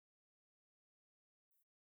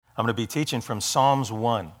I'm going to be teaching from Psalms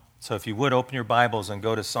 1. So if you would, open your Bibles and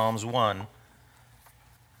go to Psalms 1.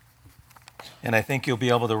 And I think you'll be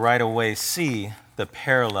able to right away see the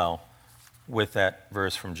parallel with that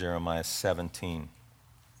verse from Jeremiah 17.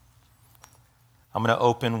 I'm going to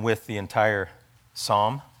open with the entire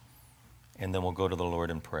psalm, and then we'll go to the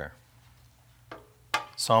Lord in prayer.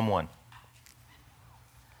 Psalm 1.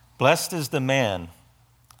 Blessed is the man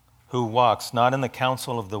who walks not in the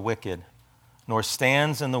counsel of the wicked, nor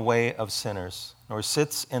stands in the way of sinners, nor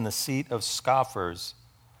sits in the seat of scoffers,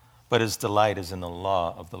 but his delight is in the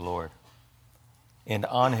law of the Lord. And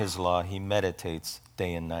on his law he meditates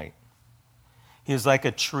day and night. He is like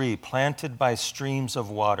a tree planted by streams of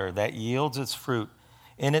water that yields its fruit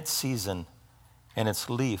in its season, and its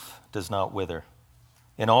leaf does not wither.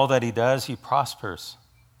 In all that he does, he prospers.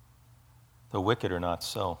 The wicked are not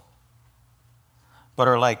so, but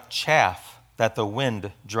are like chaff that the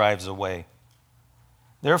wind drives away.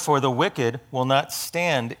 Therefore, the wicked will not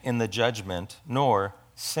stand in the judgment, nor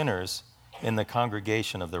sinners in the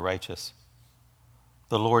congregation of the righteous.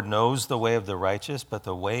 The Lord knows the way of the righteous, but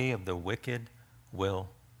the way of the wicked will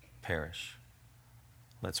perish.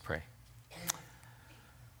 Let's pray.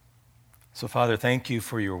 So, Father, thank you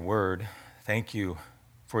for your word. Thank you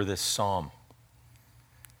for this psalm.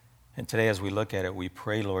 And today, as we look at it, we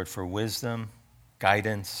pray, Lord, for wisdom,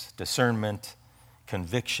 guidance, discernment,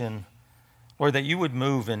 conviction. Lord, that you would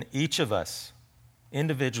move in each of us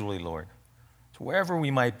individually, Lord, to wherever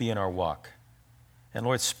we might be in our walk. And,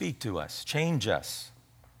 Lord, speak to us, change us,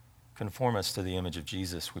 conform us to the image of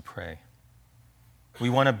Jesus, we pray. We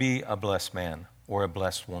want to be a blessed man or a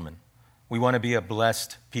blessed woman. We want to be a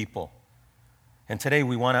blessed people. And today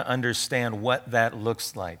we want to understand what that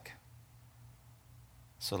looks like.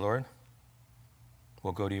 So, Lord,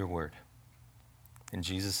 we'll go to your word. In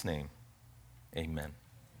Jesus' name, amen.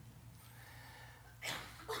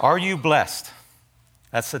 Are you blessed?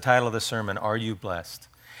 That's the title of the sermon, Are You Blessed?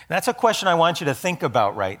 And that's a question I want you to think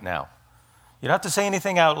about right now. You don't have to say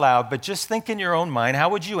anything out loud, but just think in your own mind, how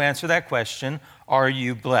would you answer that question, are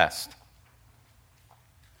you blessed?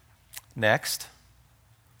 Next,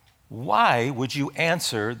 why would you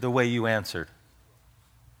answer the way you answered?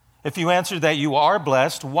 If you answered that you are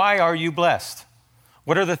blessed, why are you blessed?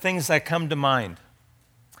 What are the things that come to mind?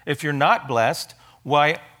 If you're not blessed,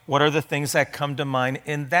 what are the things that come to mind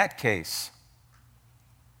in that case?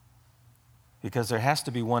 Because there has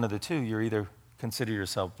to be one of the two. You're either consider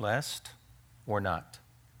yourself blessed or not.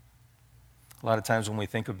 A lot of times when we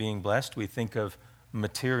think of being blessed, we think of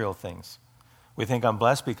material things. We think I'm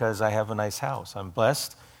blessed because I have a nice house. I'm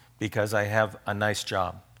blessed because I have a nice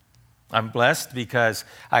job. I'm blessed because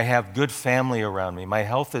I have good family around me. My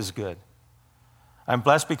health is good. I'm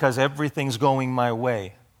blessed because everything's going my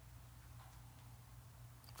way.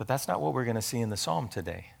 But that's not what we're going to see in the psalm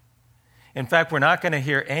today. In fact, we're not going to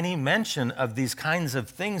hear any mention of these kinds of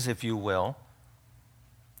things, if you will,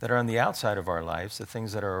 that are on the outside of our lives, the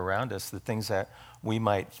things that are around us, the things that we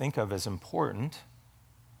might think of as important,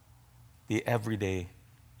 the everyday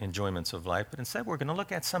enjoyments of life. But instead, we're going to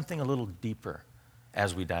look at something a little deeper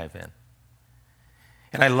as we dive in.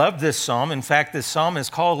 And I love this psalm. In fact, this psalm is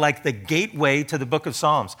called like the gateway to the book of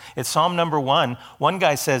Psalms. It's Psalm number 1. One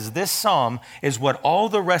guy says this psalm is what all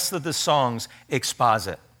the rest of the songs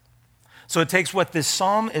exposit. So it takes what this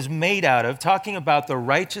psalm is made out of, talking about the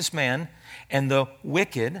righteous man and the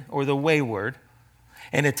wicked or the wayward,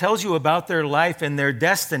 and it tells you about their life and their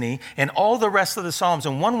destiny, and all the rest of the Psalms,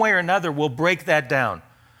 in one way or another, will break that down.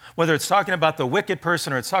 Whether it's talking about the wicked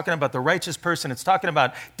person or it's talking about the righteous person, it's talking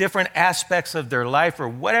about different aspects of their life or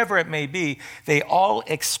whatever it may be, they all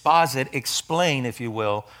explain, if you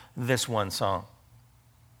will, this one song.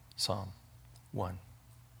 Psalm 1.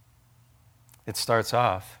 It starts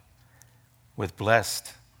off with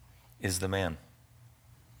blessed is the man.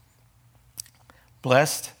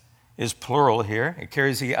 Blessed is plural here. It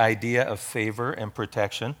carries the idea of favor and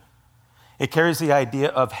protection. It carries the idea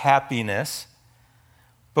of happiness.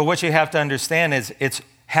 But what you have to understand is it's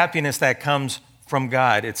happiness that comes from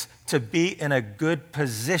God. It's to be in a good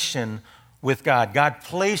position with God. God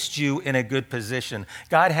placed you in a good position.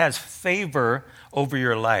 God has favor over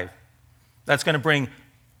your life. That's going to bring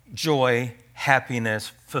joy,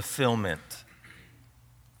 happiness, fulfillment.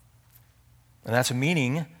 And that's a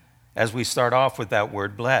meaning as we start off with that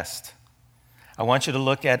word blessed. I want you to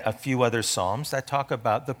look at a few other Psalms that talk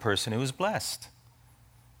about the person who is blessed.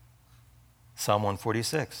 Psalm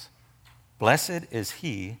 146. Blessed is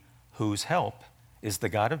he whose help is the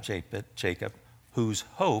God of Jacob, whose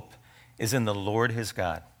hope is in the Lord his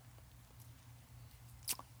God.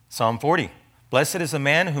 Psalm 40. Blessed is the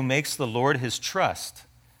man who makes the Lord his trust,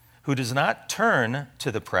 who does not turn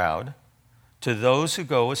to the proud, to those who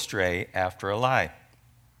go astray after a lie.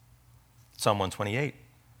 Psalm 128.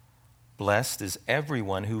 Blessed is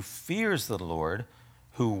everyone who fears the Lord,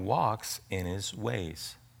 who walks in his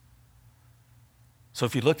ways. So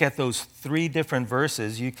if you look at those three different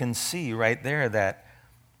verses, you can see right there that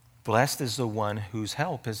blessed is the one whose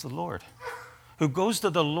help is the Lord, who goes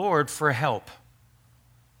to the Lord for help,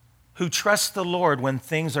 who trusts the Lord when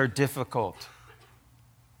things are difficult.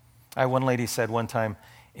 One lady said one time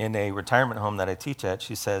in a retirement home that I teach at,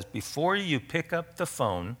 she says, before you pick up the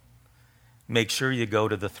phone, make sure you go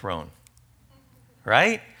to the throne.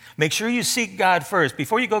 Right? Make sure you seek God first.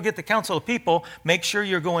 Before you go get the counsel of people, make sure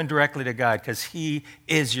you're going directly to God because he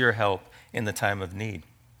is your help in the time of need.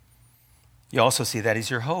 You also see that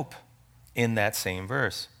he's your hope in that same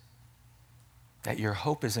verse. That your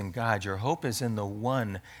hope is in God. Your hope is in the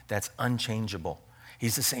one that's unchangeable.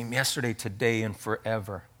 He's the same yesterday, today, and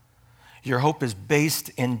forever. Your hope is based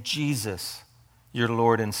in Jesus, your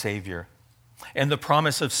Lord and Savior, and the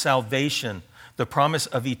promise of salvation, the promise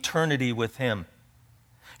of eternity with him.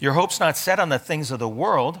 Your hope's not set on the things of the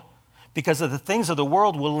world, because of the things of the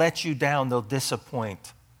world will let you down, they'll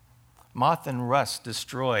disappoint. Moth and rust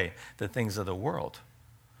destroy the things of the world.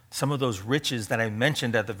 Some of those riches that I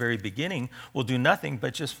mentioned at the very beginning will do nothing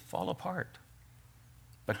but just fall apart.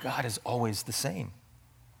 But God is always the same.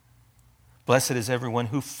 Blessed is everyone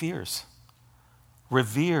who fears,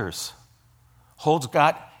 reveres, holds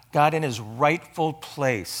God in his rightful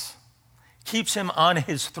place, keeps him on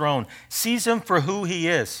his throne, sees him for who he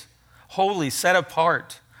is, holy, set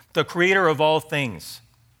apart, the creator of all things.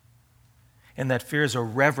 And that fear is a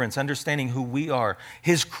reverence, understanding who we are,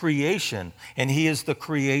 his creation, and he is the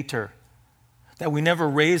creator. That we never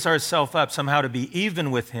raise ourselves up somehow to be even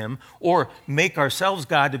with him or make ourselves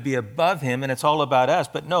God to be above him and it's all about us.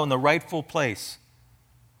 But no, in the rightful place.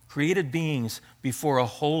 Created beings before a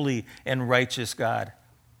holy and righteous God.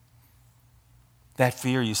 That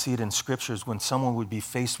fear, you see it in scriptures, when someone would be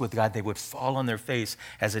faced with God, they would fall on their face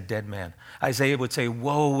as a dead man. Isaiah would say,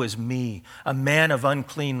 woe is me, a man of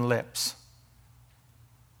unclean lips.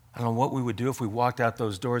 I don't know what we would do if we walked out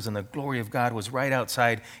those doors and the glory of God was right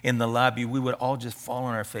outside in the lobby. We would all just fall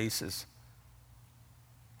on our faces.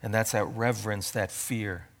 And that's that reverence, that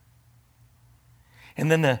fear.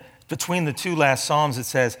 And then between the two last Psalms, it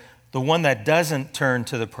says, the one that doesn't turn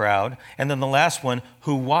to the proud, and then the last one,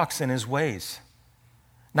 who walks in his ways.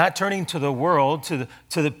 Not turning to the world, to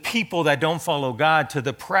the people that don't follow God, to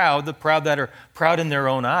the proud that are proud in their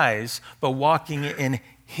own eyes, but walking in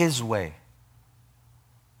his way.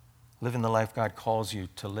 Living the life God calls you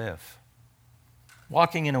to live.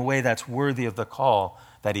 Walking in a way that's worthy of the call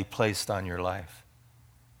that he placed on your life.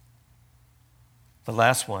 The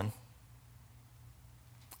last one,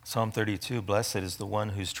 Psalm 32, blessed is the one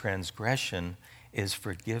whose transgression is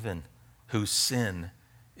forgiven, whose sin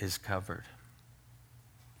is covered.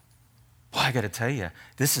 Boy, I got to tell you,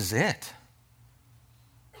 this is it.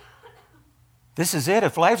 This is it.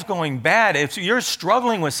 If life's going bad, if you're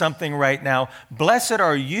struggling with something right now, blessed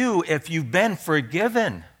are you if you've been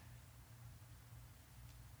forgiven.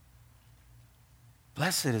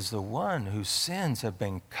 Blessed is the one whose sins have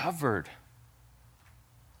been covered.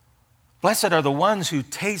 Blessed are the ones who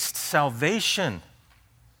taste salvation,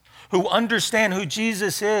 who understand who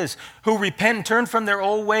Jesus is, who repent and turn from their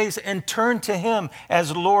old ways and turn to him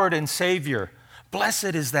as Lord and Savior.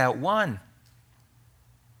 Blessed is that one.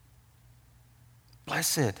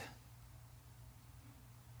 Blessed.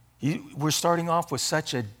 We're starting off with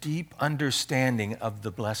such a deep understanding of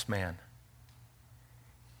the blessed man.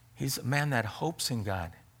 He's a man that hopes in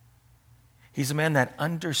God. He's a man that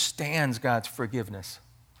understands God's forgiveness.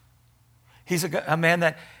 He's a man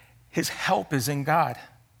that his help is in God.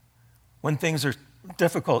 When things are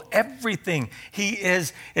difficult, everything he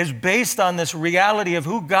is based on this reality of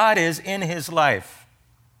who God is in his life.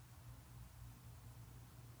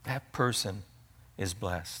 That person is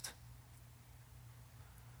blessed.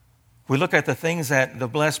 We look at the things that the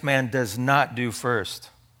blessed man does not do first.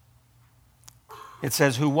 It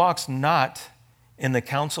says, who walks not in the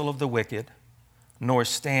counsel of the wicked, nor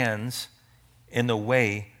stands in the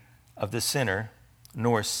way of the sinner,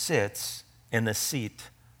 nor sits in the seat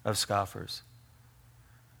of scoffers.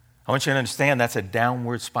 I want you to understand that's a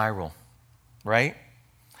downward spiral, right?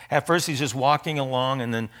 At first he's just walking along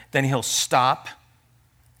and then he'll stop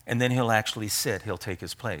and then he'll actually sit. He'll take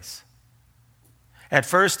his place. At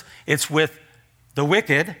first it's with the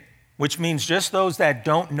wicked, which means just those that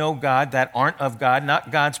don't know God, that aren't of God,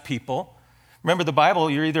 not God's people. Remember the Bible,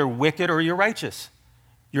 you're either wicked or you're righteous.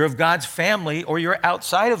 You're of God's family or you're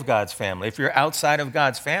outside of God's family. If you're outside of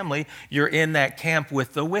God's family, you're in that camp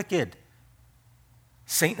with the wicked.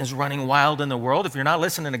 Satan is running wild in the world. If you're not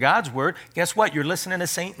listening to God's word, guess what? You're listening to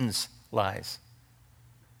Satan's lies.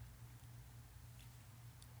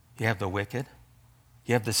 You have the wicked.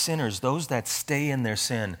 You have the sinners, those that stay in their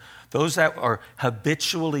sin, those that are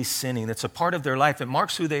habitually sinning. That's a part of their life. It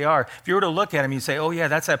marks who they are. If you were to look at them, you'd say, oh yeah,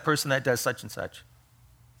 that's that person that does such and such.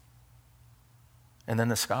 And then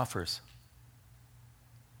the scoffers,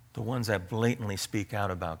 the ones that blatantly speak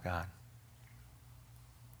out about God.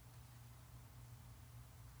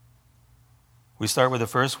 We start with the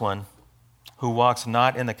first one, who walks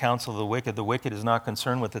not in the counsel of the wicked. The wicked is not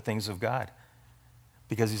concerned with the things of God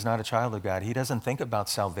because he's not a child of God. He doesn't think about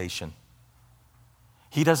salvation.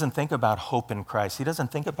 He doesn't think about hope in Christ. He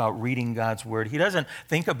doesn't think about reading God's word. He doesn't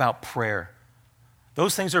think about prayer.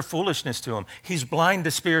 Those things are foolishness to him. He's blind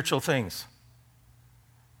to spiritual things.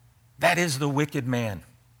 That is the wicked man.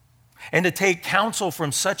 And to take counsel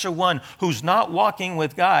from such a one who's not walking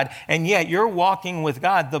with God, and yet you're walking with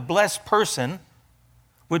God, the blessed person,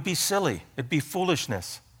 would be silly. It'd be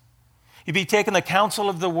foolishness. You'd be taking the counsel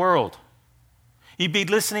of the world. You'd be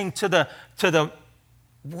listening to the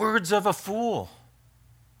words of a fool.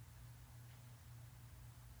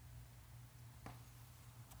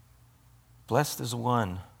 Blessed is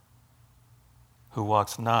one who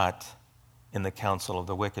walks not in the counsel of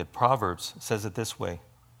the wicked. Proverbs says it this way.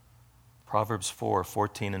 Proverbs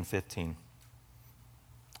 4:14 and 15.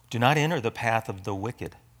 Do not enter the path of the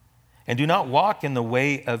wicked, and do not walk in the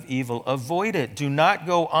way of evil. Avoid it. Do not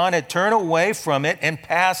go on it. Turn away from it and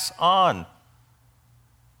pass on.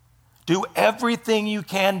 Do everything you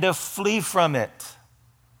can to flee from it.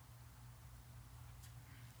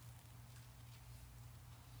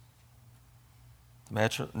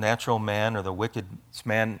 The natural man or the wicked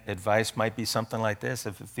man advice might be something like this.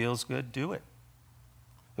 If it feels good, do it.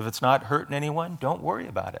 If it's not hurting anyone, don't worry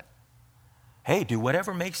about it. Hey, do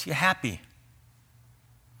whatever makes you happy.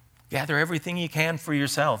 Gather everything you can for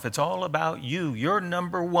yourself. It's all about you. You're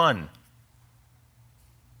number one.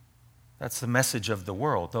 That's the message of the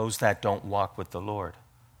world, those that don't walk with the Lord.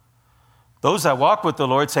 Those that walk with the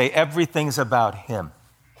Lord say everything's about him.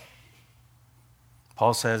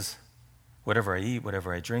 Paul says, whatever I eat,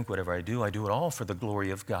 whatever I drink, whatever I do it all for the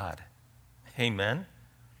glory of God. Amen.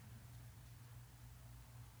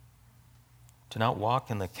 Do not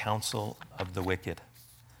walk in the counsel of the wicked,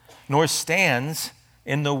 nor stands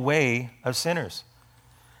in the way of sinners.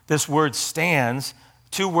 This word stands,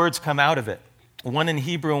 two words come out of it, one in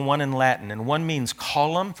Hebrew and one in Latin. And one means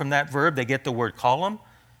column. From that verb, they get the word column,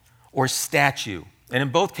 or statue. And in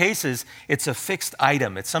both cases, it's a fixed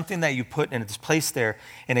item. It's something that you put in its place there,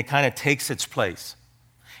 and it kind of takes its place.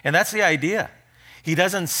 And that's the idea. He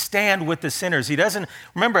doesn't stand with the sinners. He doesn't,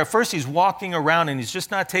 remember, at first he's walking around and he's just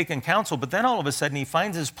not taking counsel, but then all of a sudden he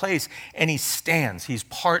finds his place and he stands. He's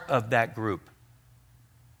part of that group.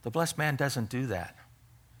 The blessed man doesn't do that.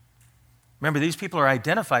 Remember, these people are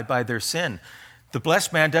identified by their sin. The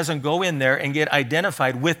blessed man doesn't go in there and get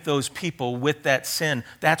identified with those people, with that sin.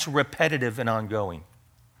 That's repetitive and ongoing.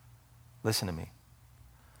 Listen to me.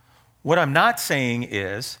 What I'm not saying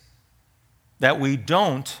is that we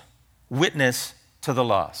don't witness to the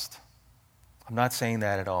lost. I'm not saying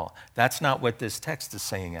that at all. That's not what this text is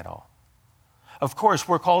saying at all. Of course,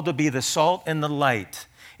 we're called to be the salt and the light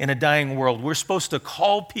in a dying world. We're supposed to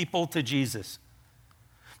call people to Jesus.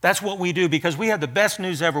 That's what we do because we have the best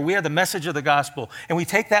news ever. We have the message of the gospel, and we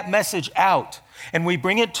take that message out and we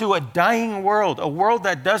bring it to a dying world, a world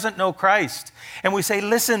that doesn't know Christ. And we say,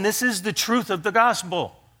 listen, this is the truth of the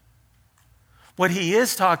gospel. What he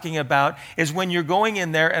is talking about is when you're going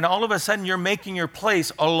in there and all of a sudden you're making your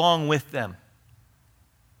place along with them.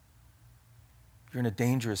 You're in a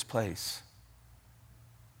dangerous place.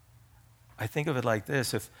 I think of it like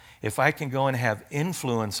this. If I can go and have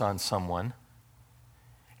influence on someone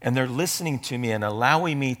and they're listening to me and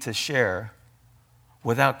allowing me to share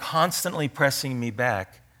without constantly pressing me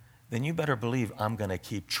back, then you better believe I'm going to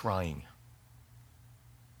keep trying.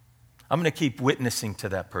 I'm going to keep witnessing to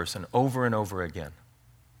that person over and over again.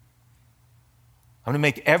 I'm going to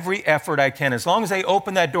make every effort I can, as long as they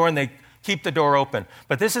open that door and they keep the door open.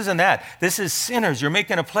 But this isn't that. This is sinners. You're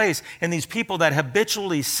making a place in these people that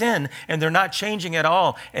habitually sin, and they're not changing at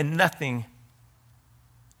all, and nothing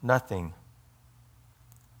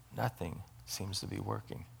seems to be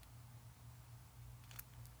working.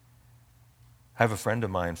 I have a friend of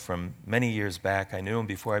mine from many years back. I knew him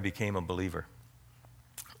before I became a believer.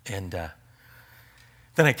 And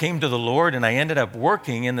then I came to the Lord, and I ended up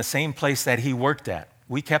working in the same place that he worked at.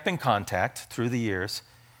 We kept in contact through the years,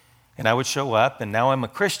 And I would show up, and now I'm a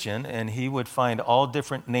Christian, and he would find all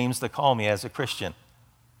different names to call me as a Christian.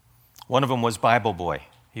 One of them was Bible Boy.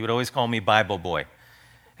 He would always call me Bible Boy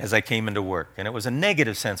as I came into work. And it was a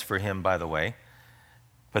negative sense for him, by the way,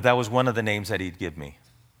 but that was one of the names that he'd give me.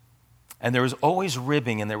 And there was always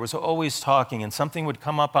ribbing, and there was always talking, and something would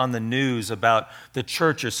come up on the news about the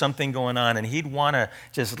church or something going on, and he'd want to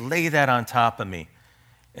just lay that on top of me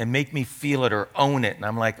and make me feel it or own it. And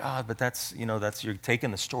I'm like, but that's you're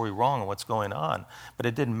taking the story wrong on what's going on. But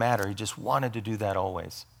it didn't matter. He just wanted to do that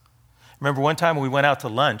always. Remember one time we went out to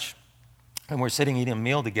lunch, and we're sitting eating a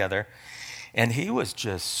meal together, and he was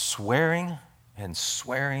just swearing and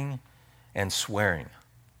swearing and swearing.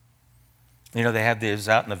 You know, they have these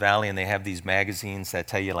out in the valley, and they have these magazines that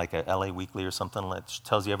tell you, like a LA Weekly or something, that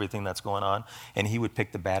tells you everything that's going on. And he would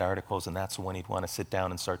pick the bad articles, and that's the one he'd want to sit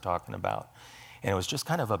down and start talking about. And it was just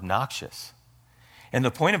kind of obnoxious. And the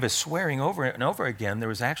point of his swearing over and over again, there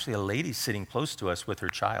was actually a lady sitting close to us with her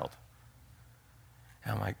child.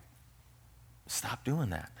 And I'm like, stop doing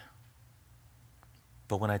that.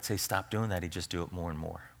 But when I'd say stop doing that, he'd just do it more and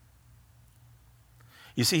more.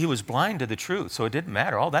 You see, he was blind to the truth, so it didn't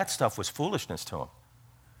matter. All that stuff was foolishness to him.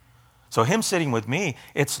 So him sitting with me,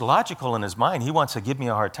 it's logical in his mind. He wants to give me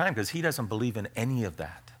a hard time because he doesn't believe in any of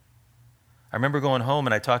that. I remember going home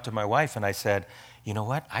and I talked to my wife and I said, you know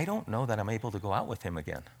what? I don't know that I'm able to go out with him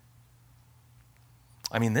again.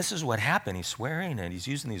 I mean, this is what happened. He's swearing and he's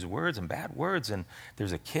using these words and bad words, and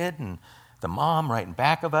there's a kid and the mom right in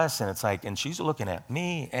back of us, and it's like, and she's looking at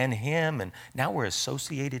me and him, and now we're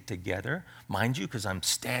associated together, mind you, because I'm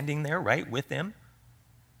standing there right with him.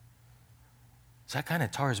 So that kind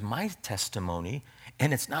of tars my testimony,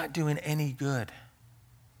 and it's not doing any good.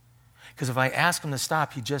 Because if I ask him to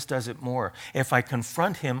stop, he just does it more. If I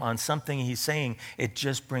confront him on something he's saying, it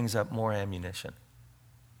just brings up more ammunition.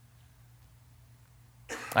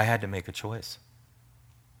 I had to make a choice.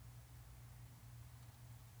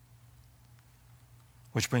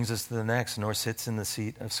 Which brings us to the next, nor sits in the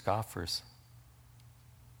seat of scoffers.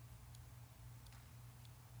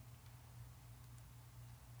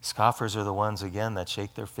 Scoffers are the ones, again, that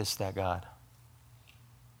shake their fist at God.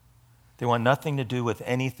 They want nothing to do with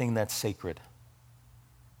anything that's sacred.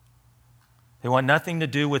 They want nothing to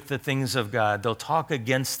do with the things of God. They'll talk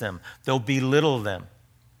against them. They'll belittle them.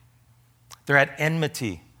 They're at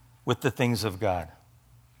enmity with the things of God.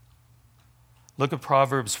 Look at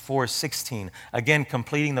Proverbs 4:16. Again,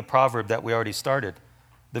 completing the proverb that we already started.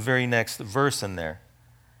 The very next verse in there.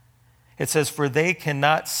 It says, for they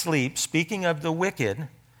cannot sleep, speaking of the wicked,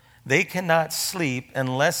 they cannot sleep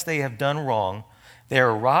unless they have done wrong. They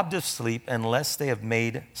are robbed of sleep unless they have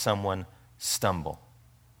made someone stumble.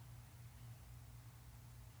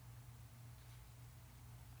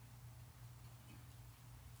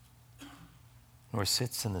 Nor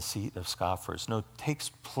sits in the seat of scoffers. No, takes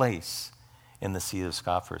place in the seat of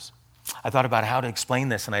scoffers. I thought about how to explain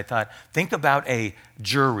this, and I thought, think about a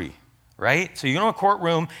jury, right? So you go to a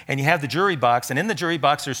courtroom, and you have the jury box, and in the jury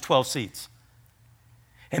box, there's 12 seats.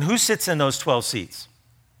 And who sits in those 12 seats?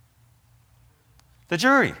 The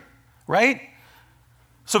jury, right?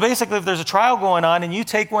 So basically, if there's a trial going on, and you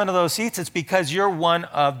take one of those seats, it's because you're one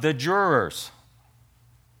of the jurors.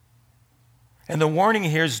 And the warning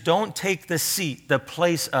here is don't take the seat, the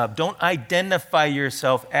place of. Don't identify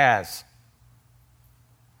yourself as.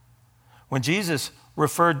 When Jesus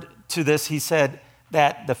referred to this, he said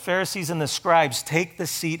that the Pharisees and the scribes take the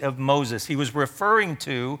seat of Moses. He was referring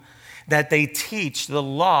to that they teach the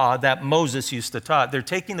law that Moses used to taught. They're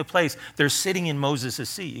taking the place. They're sitting in Moses'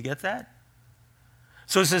 seat. You get that?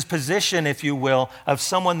 So it's this position, if you will, of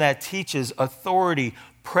someone that teaches authority,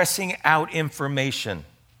 pressing out information.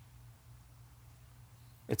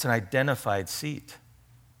 It's an identified seat.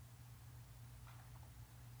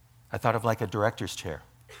 I thought of like a director's chair.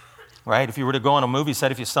 Right? If you were to go on a movie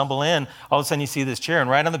set, if you stumble in, all of a sudden you see this chair, and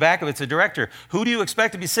right on the back of it's a director. Who do you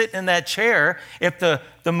expect to be sitting in that chair if the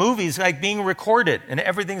movie's like being recorded and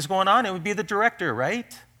everything's going on? It would be the director,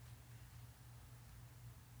 right?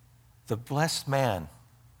 The blessed man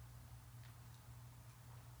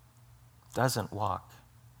doesn't walk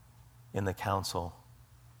in the counsel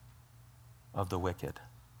of the wicked,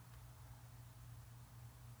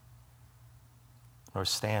 nor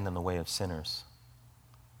stand in the way of sinners,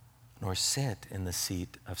 nor sit in the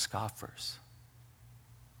seat of scoffers.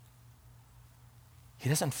 He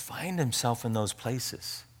doesn't find himself in those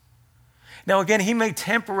places. Now, again, he may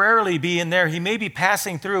temporarily be in there. He may be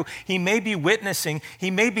passing through. He may be witnessing. He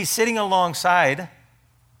may be sitting alongside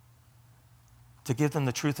to give them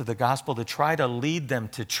the truth of the gospel, to try to lead them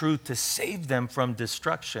to truth, to save them from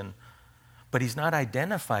destruction. but he's not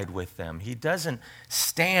identified with them. He doesn't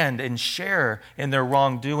stand and share in their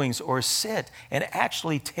wrongdoings or sit and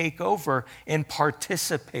actually take over and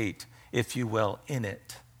participate, if you will, in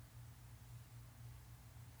it.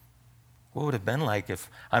 What would it have been like if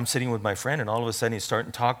I'm sitting with my friend and all of a sudden he's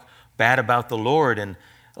starting to talk bad about the Lord and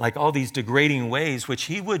like all these degrading ways, which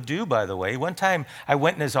he would do, by the way. One time I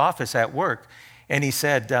went in his office at work and he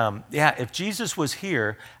said, if Jesus was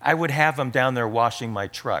here, I would have him down there washing my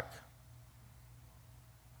truck.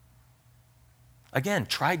 Again,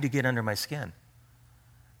 tried to get under my skin.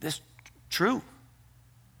 This true.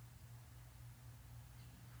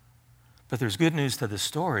 But there's good news to the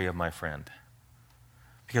story of my friend.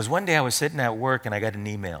 Because one day I was sitting at work and I got an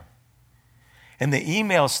email. And the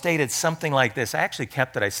email stated something like this. I actually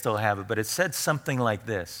kept it, I still have it, but it said something like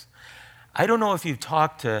this. I don't know if you've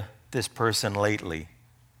talked to this person lately,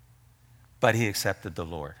 but he accepted the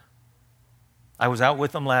Lord. I was out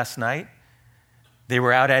with them last night. They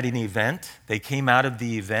were out at an event. They came out of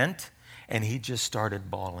the event, and he just started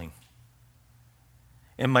bawling.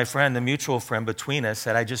 And my friend, the mutual friend between us,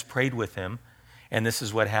 said, I just prayed with him, and this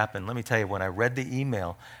is what happened. Let me tell you, when I read the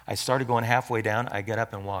email, I started going halfway down. I got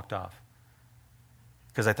up and walked off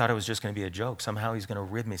because I thought it was just going to be a joke. Somehow he's going to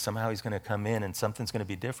rid me. Somehow he's going to come in, and something's going to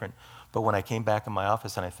be different. But when I came back in my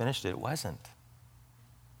office and I finished it, it wasn't.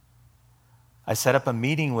 I set up a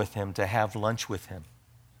meeting with him to have lunch with him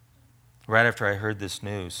right after I heard this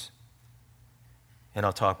news. And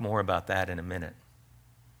I'll talk more about that in a minute.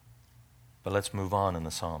 But let's move on in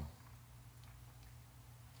the psalm.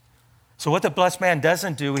 So what the blessed man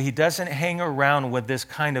doesn't do, he doesn't hang around with this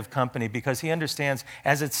kind of company because he understands,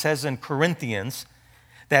 as it says in Corinthians,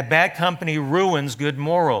 that bad company ruins good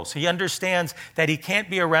morals. He understands that he can't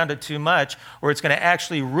be around it too much or it's going to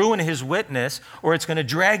actually ruin his witness or it's going to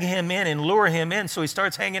drag him in and lure him in, so he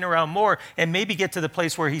starts hanging around more and maybe get to the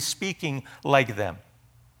place where he's speaking like them.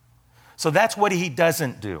 So that's what he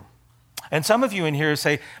doesn't do. And some of you in here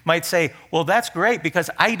might say, well, that's great because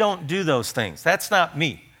I don't do those things. That's not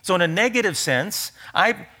me. So in a negative sense,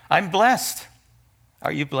 I'm blessed.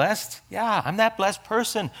 Are you blessed? Yeah, I'm that blessed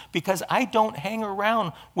person because I don't hang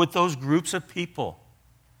around with those groups of people.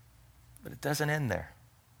 But it doesn't end there.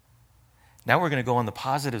 Now we're going to go on the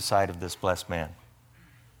positive side of this blessed man.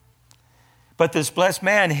 But this blessed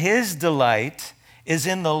man, his delight is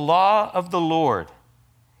in the law of the Lord,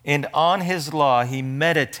 and on his law he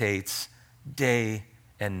meditates day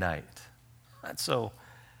and night. That's so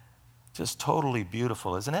just totally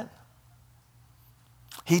beautiful, isn't it?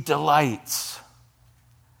 He delights.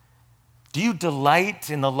 Do you delight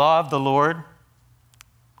in the law of the Lord?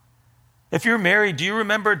 If you're married, do you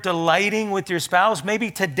remember delighting with your spouse?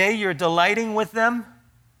 Maybe today you're delighting with them.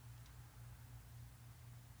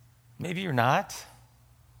 Maybe you're not.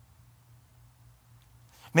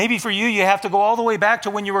 Maybe for you, you have to go all the way back to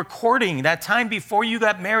when you were courting, that time before you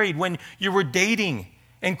got married, when you were dating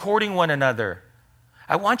and courting one another.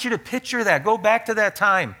 I want you to picture that. Go back to that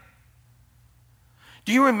time.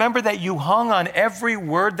 Do you remember that you hung on every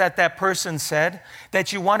word that that person said,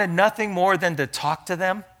 that you wanted nothing more than to talk to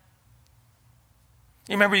them?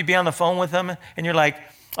 You remember you'd be on the phone with them and you're like,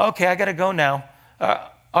 okay, I got to go now.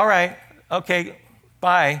 All right, okay,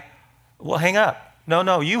 bye. Well, hang up.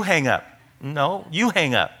 No, you hang up. No, you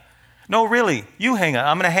hang up. No, really, you hang up.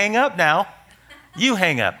 I'm going to hang up now. You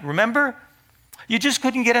hang up. Remember? You just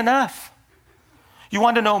couldn't get enough. You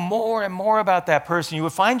wanted to know more and more about that person. You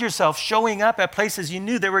would find yourself showing up at places you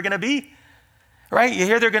knew they were going to be. Right? You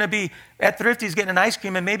hear they're going to be at Thrifty's getting an ice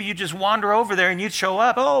cream, and maybe you just wander over there and you'd show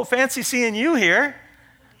up. Oh, fancy seeing you here.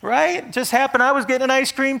 Right? Just happened I was getting an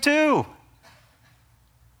ice cream too.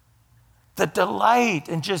 The delight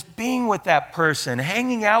in just being with that person,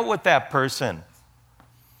 hanging out with that person.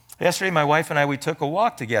 Yesterday, my wife and I, we took a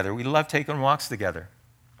walk together. We love taking walks together.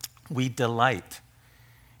 We delight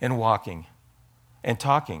in walking and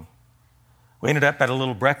talking. We ended up at a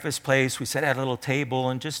little breakfast place. We sat at a little table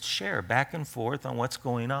and just share back and forth on what's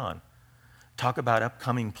going on. Talk about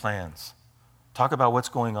upcoming plans. Talk about what's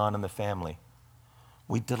going on in the family.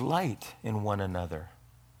 We delight in one another.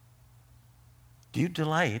 Do you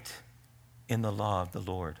delight in the law of the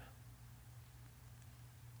Lord?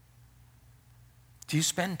 Do you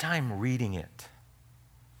spend time reading it?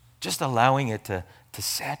 Just allowing it to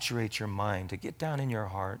saturate your mind, to get down in your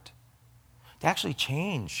heart, to actually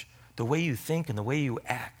change the way you think and the way you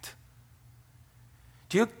act?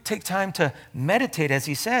 Do you take time to meditate, as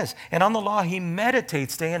he says? And on the law, he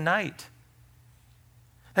meditates day and night.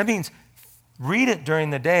 That means read it during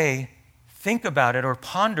the day, think about it, or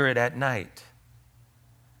ponder it at night.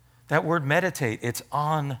 That word meditate, it's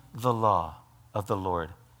on the law of the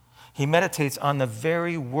Lord. He meditates on the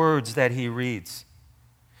very words that he reads.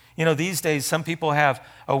 You know, these days, some people have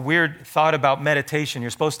a weird thought about meditation.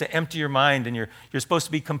 You're supposed to empty your mind, and you're supposed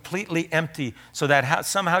to be completely empty so that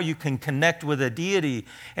somehow you can connect with a deity.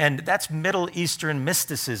 And that's Middle Eastern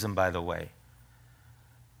mysticism, by the way.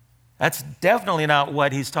 That's definitely not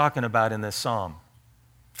what he's talking about in this psalm.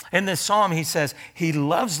 In this psalm, he says he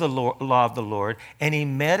loves the law of the Lord, and he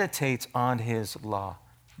meditates on his law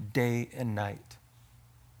day and night.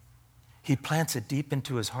 He plants it deep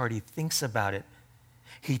into his heart. He thinks about it.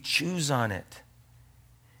 He chews on it.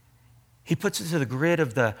 He puts it to the grid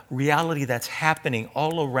of the reality that's happening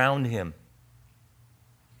all around him.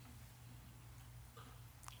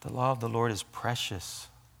 The law of the Lord is precious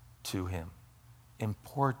to him,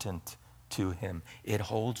 important to him. It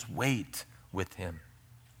holds weight with him.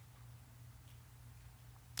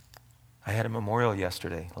 I had a memorial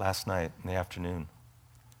last night in the afternoon.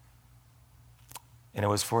 And it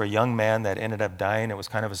was for a young man that ended up dying. It was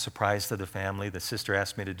kind of a surprise to the family. The sister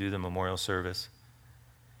asked me to do the memorial service.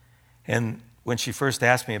 And when she first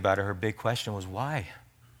asked me about it, her big question was, why?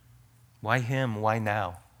 Why him? Why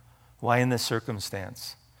now? Why in this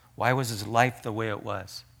circumstance? Why was his life the way it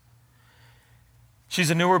was? She's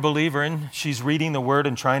a newer believer, and she's reading the Word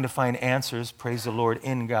and trying to find answers, praise the Lord,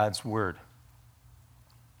 in God's Word.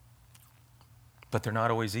 But they're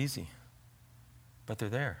not always easy. But they're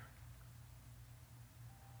there.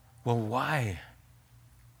 Well, why?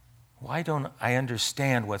 Why don't I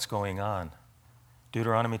understand what's going on?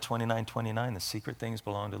 Deuteronomy 29:29, the secret things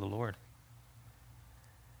belong to the Lord.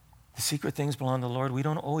 The secret things belong to the Lord. We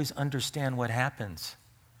don't always understand what happens,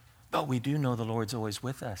 but we do know the Lord's always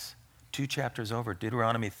with us. 2 chapters over,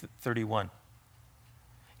 Deuteronomy 31.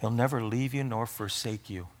 He'll never leave you nor forsake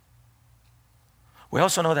you. We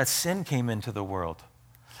also know that sin came into the world.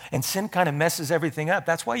 And sin kind of messes everything up.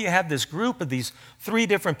 That's why you have this group of these 3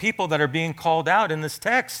 different people that are being called out in this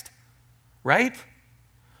text, right?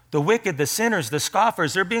 The wicked, the sinners, the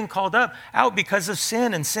scoffers, they're being called out because of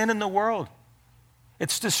sin and sin in the world.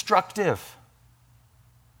 It's destructive.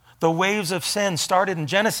 The waves of sin started in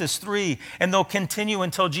Genesis 3, and they'll continue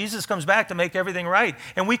until Jesus comes back to make everything right.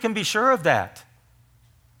 And we can be sure of that.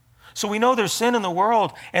 So we know there's sin in the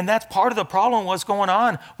world, and that's part of the problem, what's going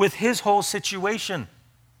on with his whole situation.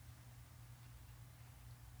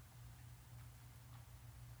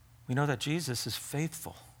 We know that Jesus is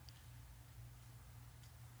faithful.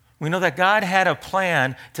 We know that God had a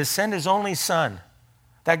plan to send his only Son,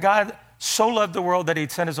 that God so loved the world that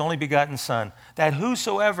he'd sent his only begotten Son, that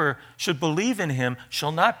whosoever should believe in him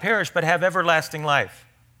shall not perish but have everlasting life.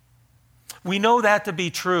 We know that to be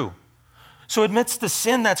true. So amidst the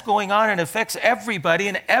sin that's going on, it affects everybody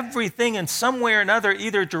and everything in some way or another,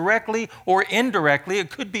 either directly or indirectly.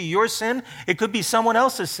 It could be your sin. It could be someone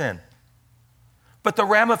else's sin. But the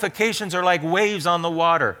ramifications are like waves on the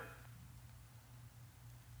water.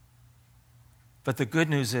 But the good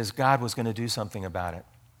news is God was going to do something about it.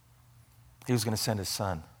 He was going to send his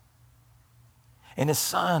Son. And his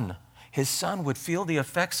son would feel the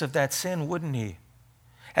effects of that sin, wouldn't he?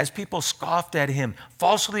 As people scoffed at him,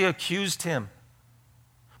 falsely accused him,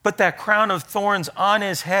 put that crown of thorns on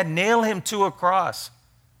his head, nail him to a cross,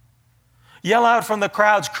 yell out from the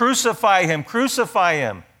crowds, crucify him, crucify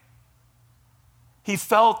him. He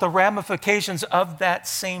felt the ramifications of that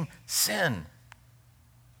same sin.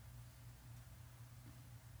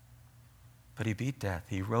 But he beat death.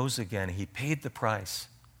 He rose again. He paid the price.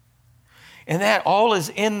 And that all is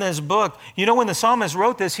in this book. You know, when the psalmist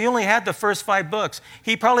wrote this, he only had the first 5 books.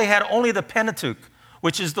 He probably had only the Pentateuch,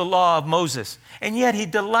 which is the law of Moses. And yet he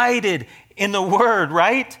delighted in the Word,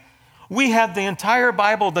 right? We have the entire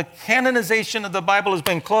Bible. The canonization of the Bible has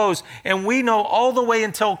been closed. And we know all the way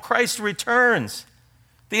until Christ returns.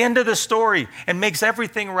 The end of the story, and makes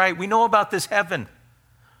everything right. We know about this heaven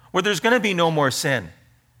where there's going to be no more sin,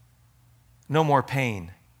 no more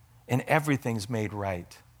pain, and everything's made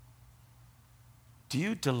right. Do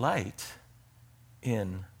you delight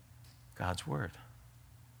in God's Word?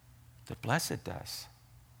 The blessed does.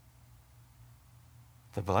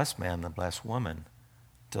 The blessed man, the blessed woman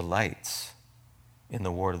delights in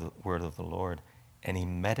the word of the Lord, and he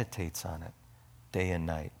meditates on it day and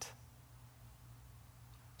night.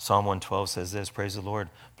 Psalm 112 says this, praise the Lord.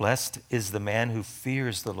 Blessed is the man who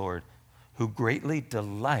fears the Lord, who greatly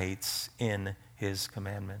delights in his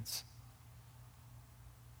commandments.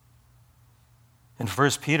 In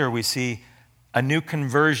 1 Peter, we see a new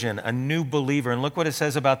conversion, a new believer. And look what it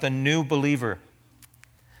says about the new believer.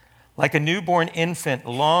 Like a newborn infant,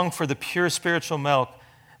 long for the pure spiritual milk,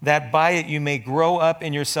 that by it you may grow up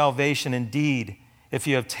in your salvation indeed, if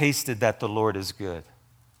you have tasted that the Lord is good.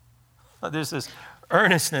 There's this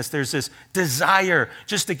earnestness. There's this desire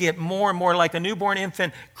just to get more and more. Like a newborn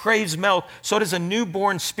infant craves milk, so does a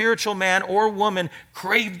newborn spiritual man or woman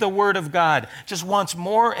crave the Word of God. Just wants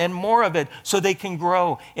more and more of it so they can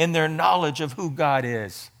grow in their knowledge of who God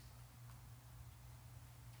is.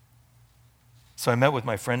 So I met with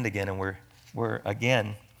my friend again, and we're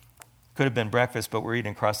again, could have been breakfast, but we're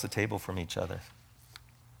eating across the table from each other.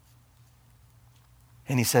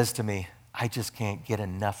 And he says to me, I just can't get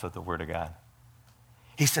enough of the Word of God.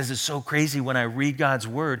 He says, it's so crazy when I read God's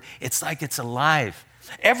Word, it's like it's alive.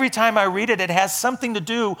 Every time I read it, it has something to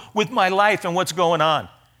do with my life and what's going on.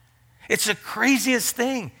 It's the craziest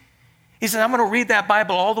thing. He said, I'm going to read that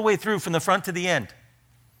Bible all the way through from the front to the end.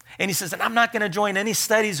 And he says, and I'm not going to join any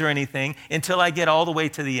studies or anything until I get all the way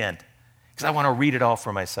to the end, because I want to read it all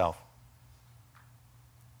for myself.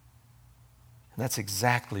 And that's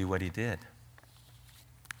exactly what he did.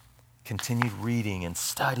 Continued reading and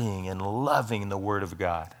studying and loving the Word of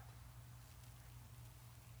God.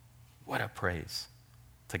 What a praise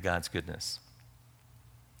to God's goodness.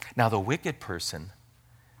 Now, the wicked person,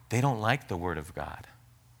 they don't like the Word of God,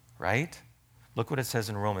 right? Look what it says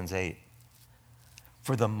in Romans 8.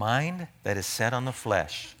 For the mind that is set on the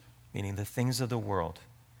flesh, meaning the things of the world,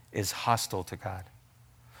 is hostile to God.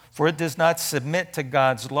 For it does not submit to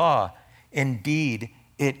God's law. Indeed,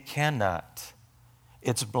 it cannot.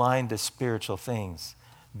 It's blind to spiritual things.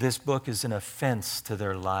 This book is an offense to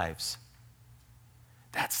their lives.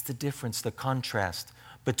 That's the difference, the contrast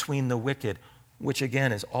between the wicked, which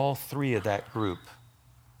again is all three of that group.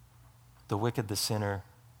 The wicked, the sinner,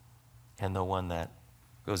 and the one that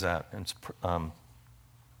goes out and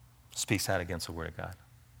speaks out against the Word of God.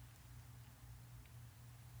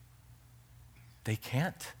 They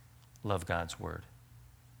can't love God's Word.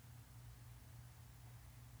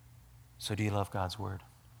 So do you love God's Word?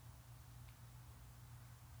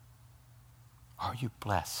 Are you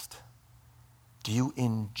blessed? Do you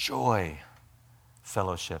enjoy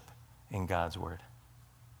fellowship in God's Word?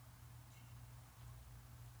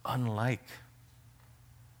 Unlike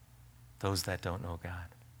those that don't know God,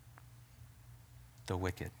 the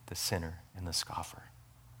wicked, the sinner, and the scoffer.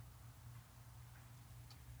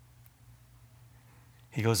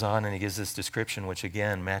 He goes on and he gives this description, which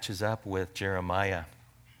again matches up with Jeremiah.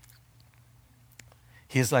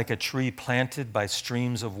 He is like a tree planted by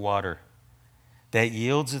streams of water that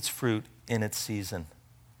yields its fruit in its season,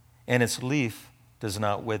 and its leaf does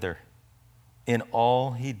not wither. In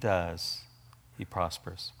all he does, he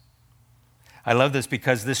prospers. I love this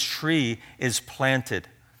because this tree is planted.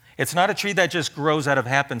 It's not a tree that just grows out of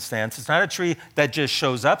happenstance. It's not a tree that just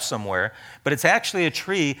shows up somewhere, but it's actually a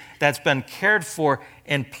tree that's been cared for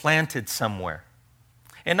and planted somewhere.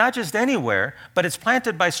 And not just anywhere, but it's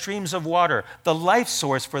planted by streams of water, the life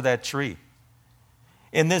source for that tree.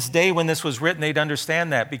 In this day when this was written, they'd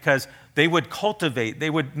understand that because they would cultivate,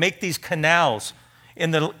 they would make these canals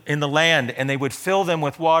in the land, and they would fill them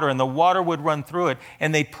with water, and the water would run through it,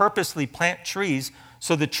 and they purposely plant trees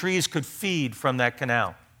so the trees could feed from that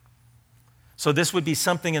canal. So this would be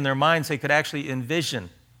something in their minds they could actually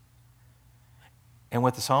envision. And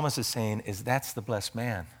what the psalmist is saying is that's the blessed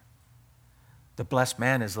man. The blessed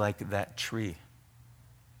man is like that tree.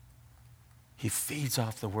 He feeds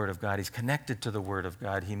off the Word of God. He's connected to the Word of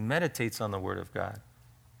God. He meditates on the Word of God.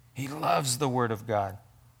 He loves the Word of God.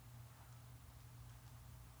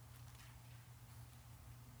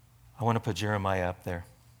 I want to put Jeremiah up there.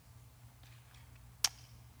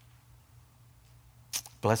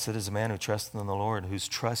 Blessed is the man who trusts in the Lord, whose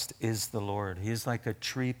trust is the Lord. He is like a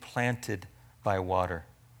tree planted by water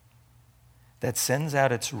that sends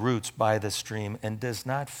out its roots by the stream and does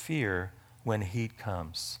not fear when heat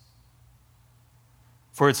comes.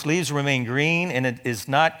 For its leaves remain green, and it is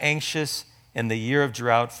not anxious in the year of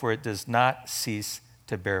drought, for it does not cease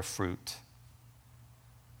to bear fruit.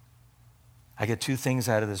 I get two things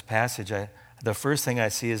out of this passage. The first thing I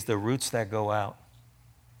see is the roots that go out.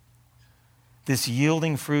 This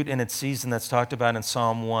yielding fruit in its season that's talked about in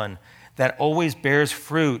Psalm 1, that always bears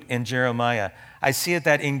fruit in Jeremiah. I see it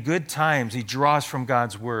that in good times he draws from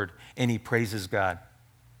God's Word and he praises God.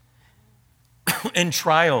 In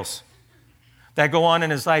trials that go on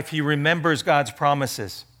in his life, he remembers God's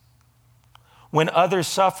promises. When others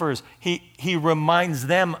suffers, he reminds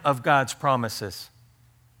them of God's promises.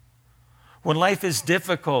 When life is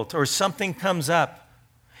difficult or something comes up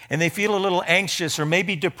and they feel a little anxious or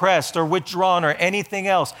maybe depressed or withdrawn or anything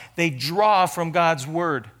else, they draw from God's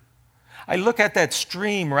Word. I look at that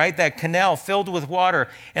stream, right, that canal filled with water,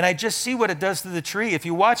 and I just see what it does to the tree. If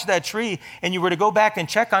you watch that tree and you were to go back and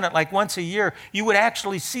check on it like once a year, you would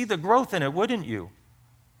actually see the growth in it, wouldn't you?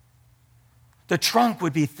 The trunk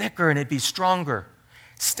would be thicker and it'd be stronger,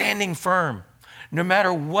 standing firm, no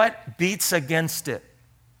matter what beats against it.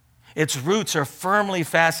 Its roots are firmly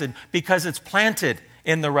fastened because it's planted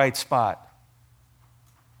in the right spot.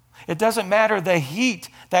 It doesn't matter the heat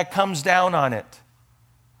that comes down on it.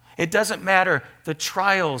 It doesn't matter the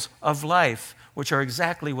trials of life, which are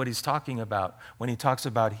exactly what he's talking about when he talks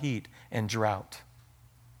about heat and drought.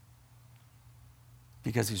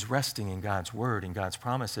 Because he's resting in God's word and God's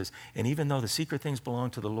promises. And even though the secret things belong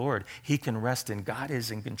to the Lord, he can rest in God is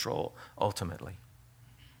in control ultimately.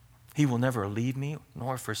 He will never leave me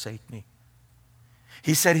nor forsake me.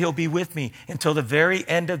 He said he'll be with me until the very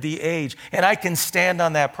end of the age, and I can stand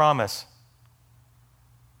on that promise.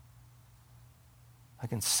 I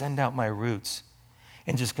can send out my roots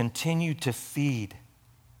and just continue to feed.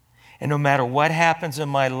 And no matter what happens in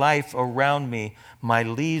my life around me, my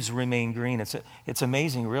leaves remain green. It's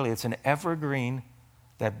amazing, really. It's an evergreen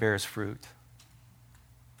that bears fruit.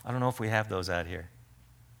 I don't know if we have those out here.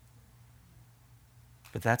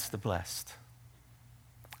 But that's the blessed.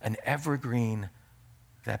 An evergreen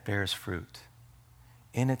that bears fruit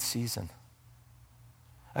in its season.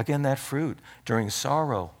 Again, that fruit during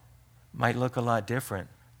sorrow might look a lot different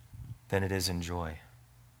than it is in joy.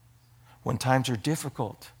 When times are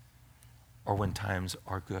difficult or when times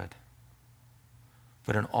are good.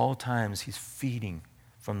 But in all times, he's feeding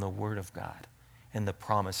from the Word of God and the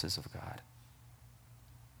promises of God.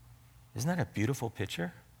 Isn't that a beautiful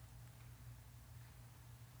picture?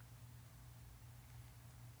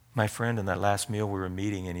 My friend, in that last meal we were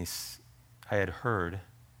meeting, and I had heard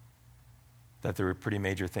that there were pretty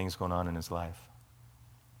major things going on in his life.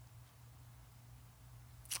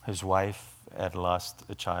 His wife had lost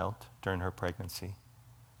a child during her pregnancy,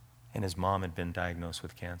 and his mom had been diagnosed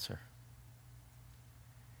with cancer.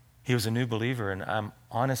 He was a new believer, and I'm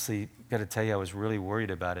honestly got to tell you, I was really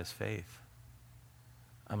worried about his faith.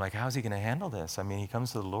 I'm like, how's he going to handle this? I mean, he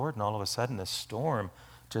comes to the Lord, and all of a sudden, this storm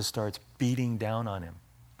just starts beating down on him.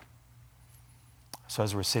 So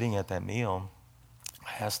as we're sitting at that meal,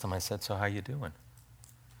 I asked him, I said, so how you doing?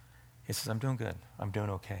 He says, I'm doing good. I'm doing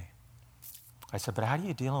okay. I said, but how are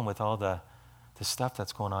you dealing with all the stuff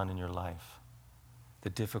that's going on in your life? The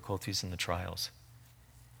difficulties and the trials.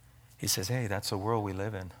 He says, hey, that's the world we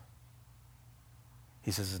live in. He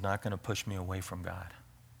says, it's not going to push me away from God.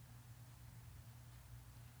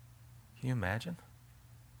 Can you imagine?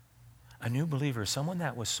 A new believer, someone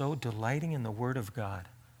that was so delighting in the Word of God.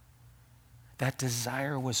 That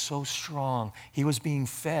desire was so strong. He was being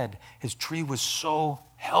fed. His tree was so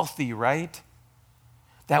healthy, right?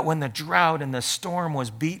 That when the drought and the storm was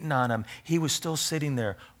beating on him, he was still sitting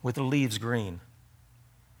there with the leaves green.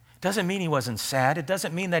 It doesn't mean he wasn't sad. It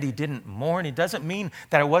doesn't mean that he didn't mourn. It doesn't mean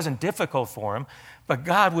that it wasn't difficult for him. But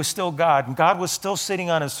God was still God, and God was still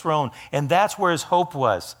sitting on his throne. And that's where his hope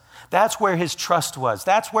was. That's where his trust was.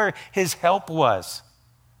 That's where his help was.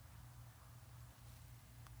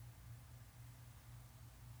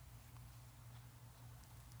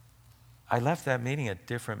 I left that meeting a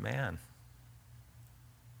different man.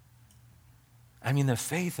 I mean, the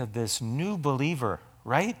faith of this new believer,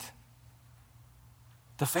 right?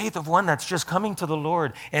 The faith of one that's just coming to the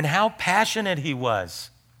Lord, and how passionate he was.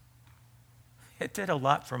 It did a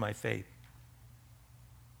lot for my faith.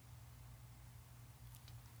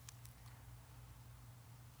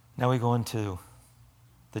 Now we go into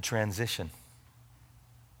the transition.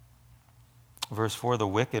 Verse 4, the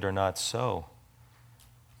wicked are not so,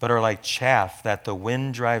 but are like chaff that the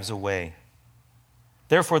wind drives away.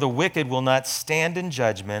 Therefore the wicked will not stand in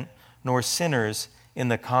judgment, nor sinners in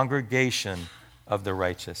the congregation of the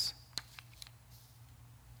righteous.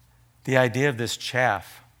 The idea of this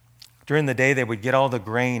chaff, during the day they would get all the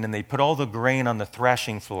grain and they put all the grain on the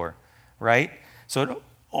threshing floor, right? So it'd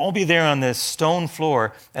all be there on this stone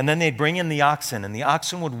floor, and then they'd bring in the oxen, and the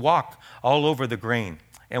oxen would walk all over the grain.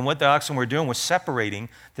 And what the oxen were doing was separating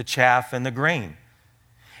the chaff and the grain.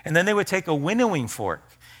 And then they would take a winnowing fork.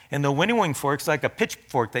 And the winnowing fork's like a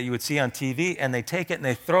pitchfork that you would see on TV, and they take it and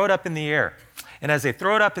they throw it up in the air. And as they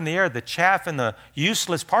throw it up in the air, the chaff and the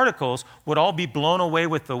useless particles would all be blown away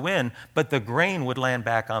with the wind, but the grain would land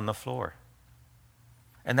back on the floor.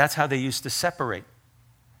 And that's how they used to separate.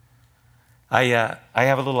 I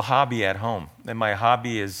have a little hobby at home, and my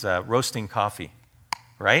hobby is roasting coffee,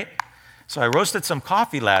 right? So I roasted some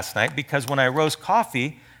coffee last night because when I roast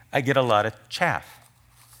coffee, I get a lot of chaff.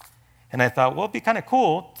 And I thought, well, it'd be kind of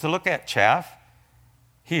cool to look at chaff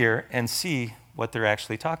here and see what they're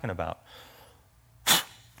actually talking about.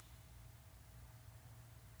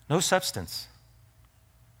 No substance.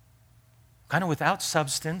 Kind of without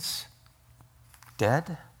substance.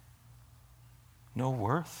 Dead. No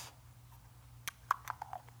worth.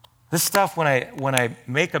 This stuff, when I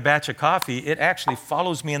make a batch of coffee, it actually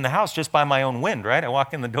follows me in the house just by my own wind, right? I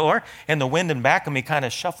walk in the door, and the wind in back of me kind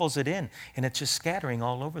of shuffles it in, and it's just scattering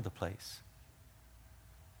all over the place.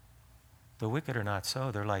 The wicked are not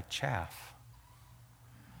so. They're like chaff.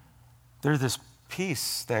 They're this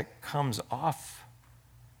piece that comes off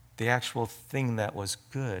the actual thing that was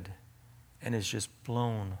good and is just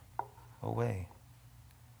blown away.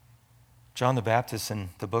 John the Baptist in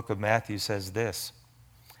the book of Matthew says this.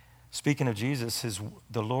 Speaking of Jesus,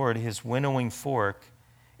 the Lord, his winnowing fork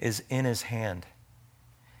is in his hand,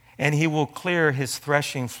 and he will clear his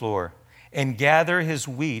threshing floor and gather his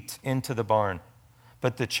wheat into the barn,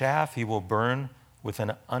 but the chaff he will burn with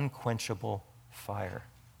an unquenchable fire.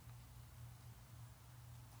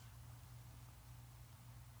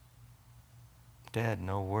 Dead,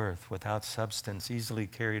 no worth, without substance, easily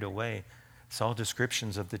carried away. It's all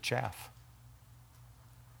descriptions of the chaff.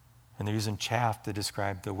 And they're using chaff to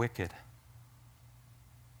describe the wicked.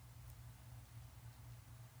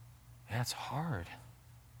 That's hard.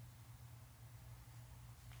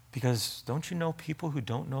 Because don't you know people who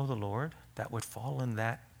don't know the Lord that would fall in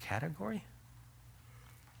that category?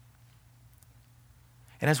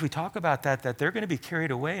 And as we talk about that they're going to be carried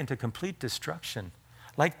away into complete destruction,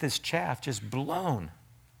 like this chaff just blown.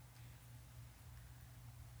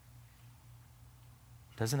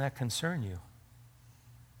 Doesn't that concern you?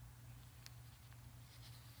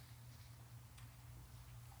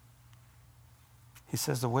 He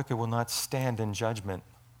says the wicked will not stand in judgment.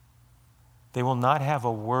 They will not have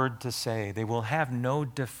a word to say. They will have no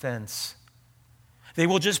defense. They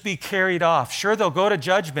will just be carried off. Sure, they'll go to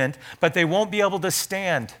judgment, but they won't be able to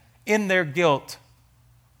stand in their guilt.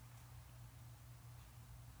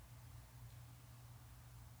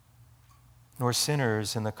 Nor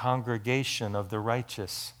sinners in the congregation of the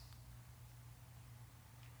righteous.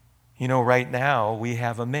 You know, right now we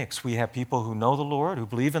have a mix. We have people who know the Lord, who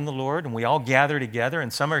believe in the Lord, and we all gather together,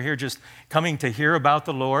 and some are here just coming to hear about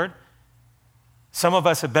the Lord. Some of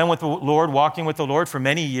us have been with the Lord, walking with the Lord for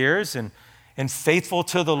many years, and faithful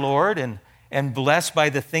to the Lord, and blessed by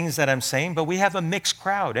the things that I'm saying, but we have a mixed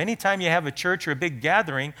crowd. Anytime you have a church or a big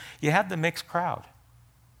gathering, you have the mixed crowd.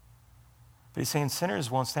 But he's saying sinners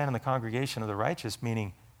won't stand in the congregation of the righteous,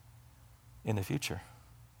 meaning in the future.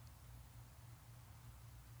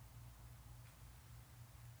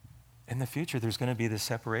 In the future, there's going to be this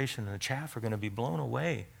separation, and the chaff are going to be blown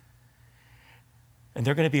away. And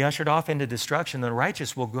they're going to be ushered off into destruction. The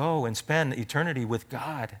righteous will go and spend eternity with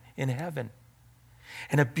God in heaven.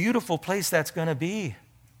 And a beautiful place that's going to be.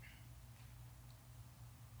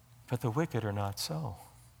 But the wicked are not so.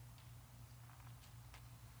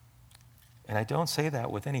 And I don't say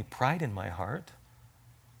that with any pride in my heart.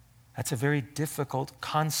 That's a very difficult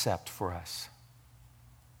concept for us.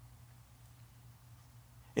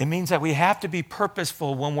 It means that we have to be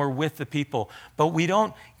purposeful when we're with the people, but we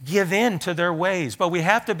don't give in to their ways. But we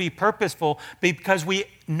have to be purposeful because we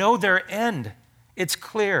know their end. It's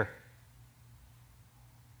clear.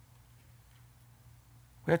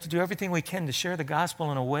 We have to do everything we can to share the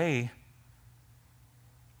gospel in a way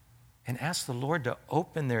and ask the Lord to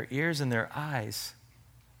open their ears and their eyes,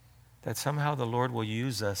 that somehow the Lord will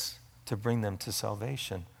use us to bring them to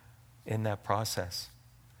salvation in that process.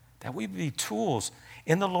 That we be tools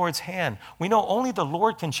in the Lord's hand. We know only the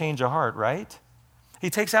Lord can change a heart, right? He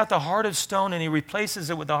takes out the heart of stone and he replaces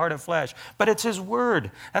it with the heart of flesh. But it's his word.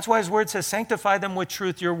 That's why his word says, sanctify them with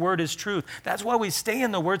truth. Your word is truth. That's why we stay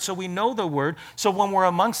in the word, so we know the word. So when we're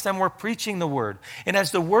amongst them, we're preaching the word. And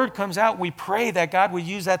as the word comes out, we pray that God would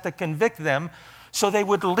use that to convict them so they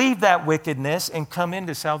would leave that wickedness and come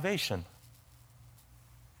into salvation.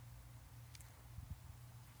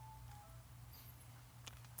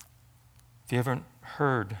 If you haven't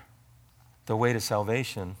heard the way to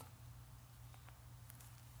salvation,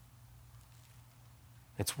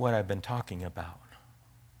 it's what I've been talking about.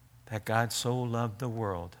 That God so loved the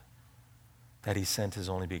world that he sent his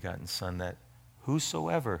only begotten Son, that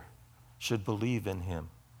whosoever should believe in him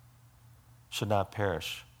should not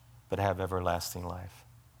perish, but have everlasting life.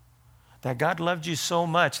 That God loved you so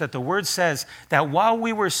much that the word says that while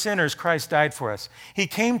we were sinners, Christ died for us. He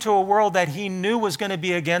came to a world that he knew was going to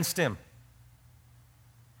be against him.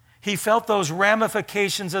 He felt those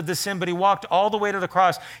ramifications of the sin, but he walked all the way to the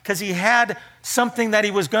cross because he had something that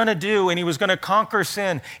he was going to do, and he was going to conquer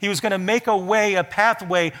sin. He was going to make a way, a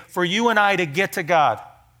pathway for you and I to get to God.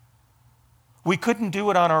 We couldn't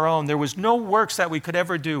do it on our own. There was no works that we could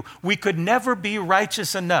ever do. We could never be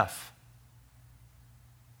righteous enough.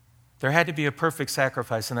 There had to be a perfect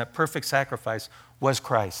sacrifice, and that perfect sacrifice was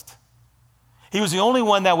Christ. He was the only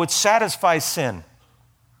one that would satisfy sin.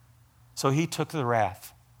 So he took the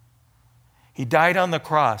wrath. He died on the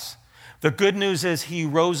cross. The good news is he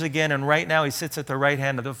rose again, and right now he sits at the right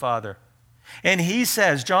hand of the Father. And he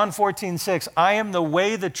says, John 14:6, I am the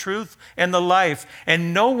way, the truth, and the life,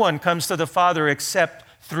 and no one comes to the Father except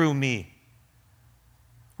through me.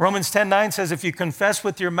 Romans 10:9 says, if you confess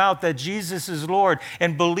with your mouth that Jesus is Lord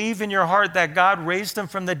and believe in your heart that God raised him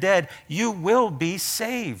from the dead, you will be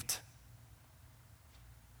saved.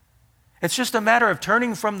 It's just a matter of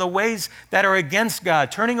turning from the ways that are against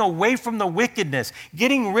God, turning away from the wickedness,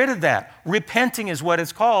 getting rid of that. Repenting is what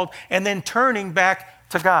it's called, and then turning back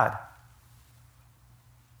to God.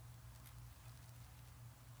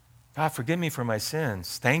 God, forgive me for my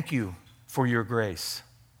sins. Thank you for your grace.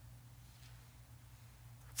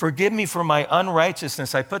 Forgive me for my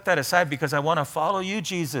unrighteousness. I put that aside because I want to follow you,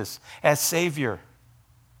 Jesus, as Savior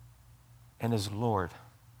and as Lord.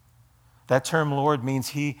 That term Lord means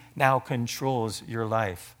he now controls your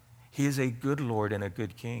life. He is a good Lord and a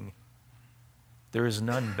good King. There is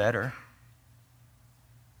none better.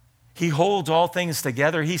 He holds all things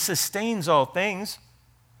together. He sustains all things.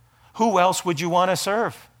 Who else would you want to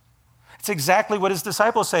serve? It's exactly what his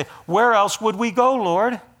disciples say. Where else would we go,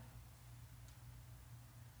 Lord?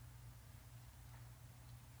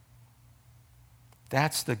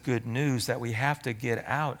 That's the good news that we have to get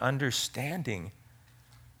out, understanding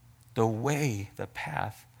the way, the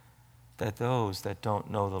path that those that don't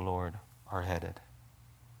know the Lord are headed.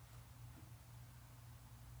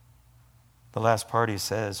 The last part he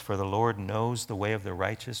says, for the Lord knows the way of the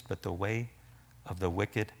righteous, but the way of the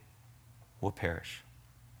wicked will perish.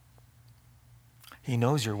 He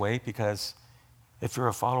knows your way because if you're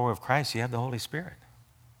a follower of Christ, you have the Holy Spirit.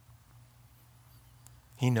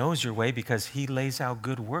 He knows your way because he lays out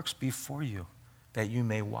good works before you that you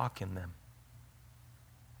may walk in them.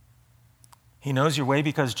 He knows your way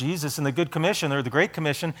because Jesus in the Good Commission, or the Great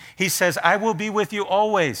Commission, he says, I will be with you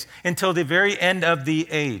always until the very end of the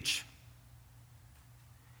age.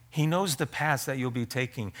 He knows the paths that you'll be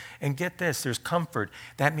taking. And get this, there's comfort.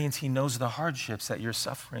 That means he knows the hardships that you're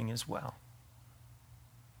suffering as well.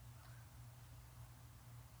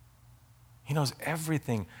 He knows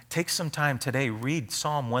everything. Take some time today, read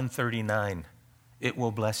Psalm 139. It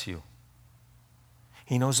will bless you.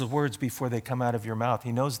 He knows the words before they come out of your mouth.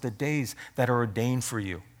 He knows the days that are ordained for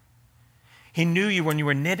you. He knew you when you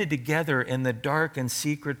were knitted together in the dark and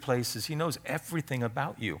secret places. He knows everything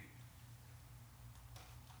about you.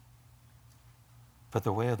 But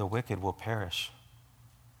the way of the wicked will perish.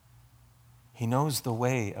 He knows the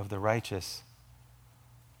way of the righteous,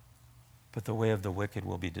 but the way of the wicked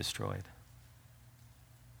will be destroyed.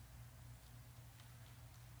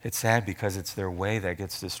 It's sad because it's their way that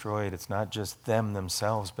gets destroyed. It's not just them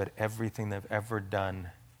themselves, but everything they've ever done,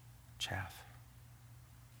 chaff.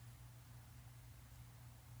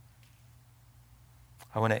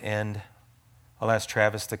 I want to end. I'll ask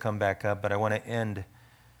Travis to come back up, but I want to end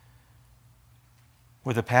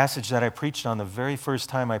with a passage that I preached on the very first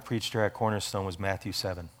time I preached here at Cornerstone was Matthew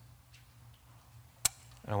 7.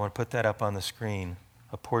 And I want to put that up on the screen,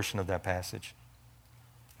 a portion of that passage.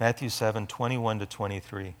 Matthew 7, 21 to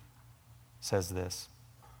 23 says this.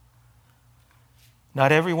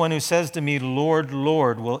 Not everyone who says to me, Lord,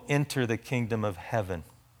 Lord, will enter the kingdom of heaven,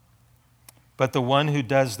 but the one who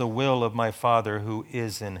does the will of my Father who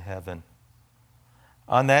is in heaven.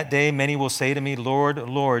 On that day, many will say to me, Lord,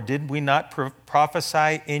 Lord, did we not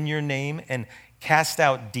prophesy in your name and cast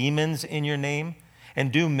out demons in your name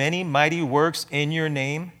and do many mighty works in your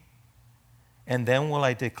name? And then will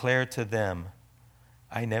I declare to them,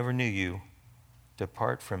 I never knew you.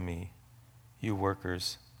 Depart from me, you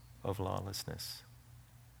workers of lawlessness.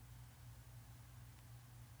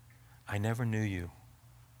 I never knew you.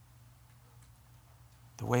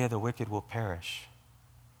 The way of the wicked will perish.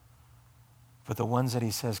 But the ones that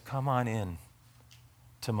he says, come on in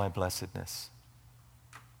to my blessedness.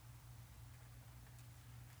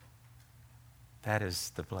 That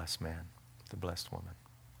is the blessed man, the blessed woman.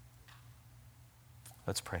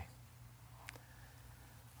 Let's pray.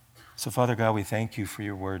 So, Father God, we thank you for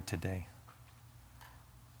your word today.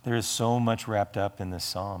 There is so much wrapped up in this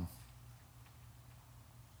psalm.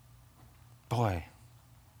 Boy,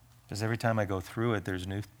 because every time I go through it, there's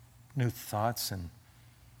new thoughts and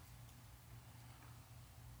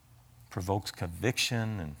provokes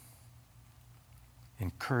conviction and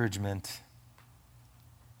encouragement.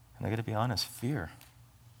 And I got to be honest, fear.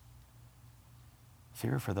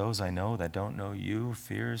 Fear for those I know that don't know you,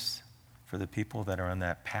 fears for the people that are on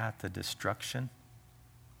that path to destruction.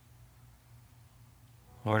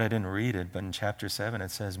 Lord, I didn't read it, but in chapter 7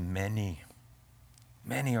 it says many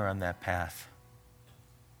are on that path.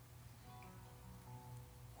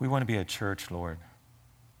 We want to be a church, Lord,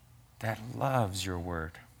 that loves your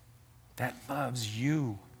word, that loves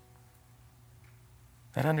you,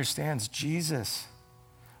 that understands Jesus.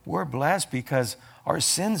 We're blessed because our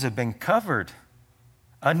sins have been covered.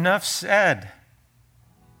 Enough said.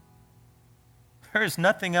 There's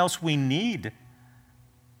nothing else we need.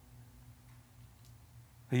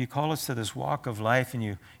 But you call us to this walk of life, and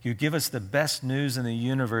you give us the best news in the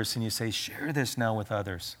universe, and you say, share this now with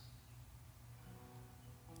others.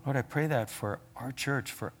 Lord, I pray that for our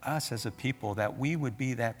church, for us as a people, that we would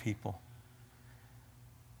be that people.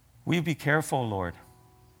 We be careful, Lord.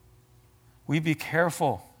 We be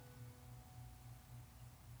careful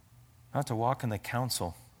not to walk in the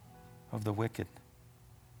counsel of the wicked.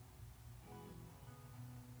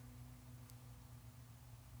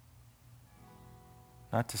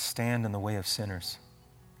 Not to stand in the way of sinners.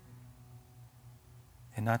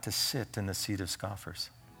 And not to sit in the seat of scoffers.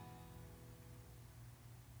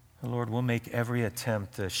 Lord, we'll make every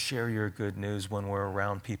attempt to share your good news when we're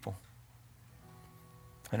around people.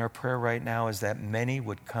 And our prayer right now is that many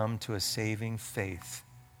would come to a saving faith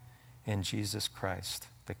in Jesus Christ,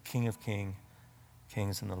 the King of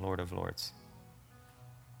Kings and the Lord of Lords.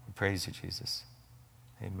 We praise you, Jesus.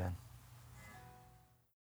 Amen.